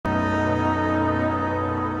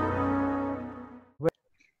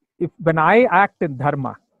when I act in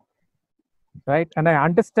Dharma, right, and I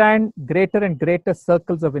understand greater and greater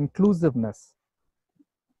circles of inclusiveness,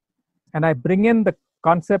 and I bring in the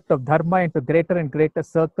concept of Dharma into greater and greater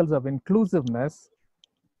circles of inclusiveness,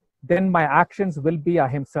 then my actions will be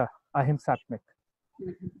ahimsatmik.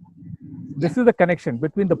 This is the connection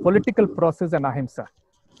between the political process and ahimsa.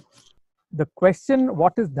 The question,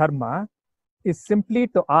 what is Dharma, is simply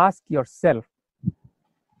to ask yourself,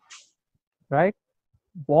 right,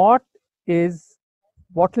 what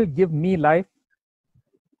will give me life?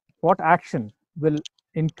 What action will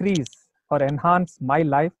increase or enhance my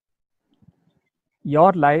life,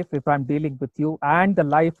 your life, if I'm dealing with you, and the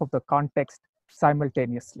life of the context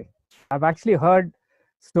simultaneously? I've actually heard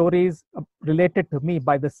stories related to me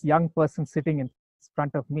by this young person sitting in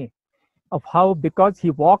front of me of how, because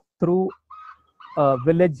he walked through a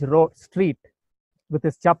village street with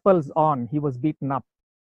his chappals on, he was beaten up.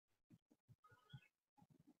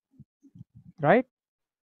 Right?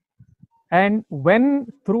 And when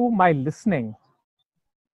through my listening,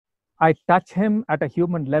 I touch him at a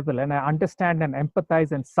human level and I understand and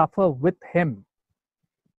empathize and suffer with him,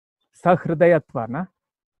 sahridayatva,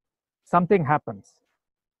 something happens.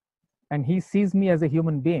 And he sees me as a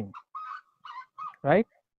human being, right?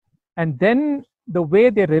 And then the way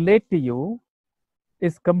they relate to you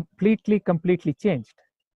is completely changed.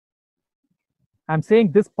 I'm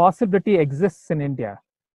saying this possibility exists in India.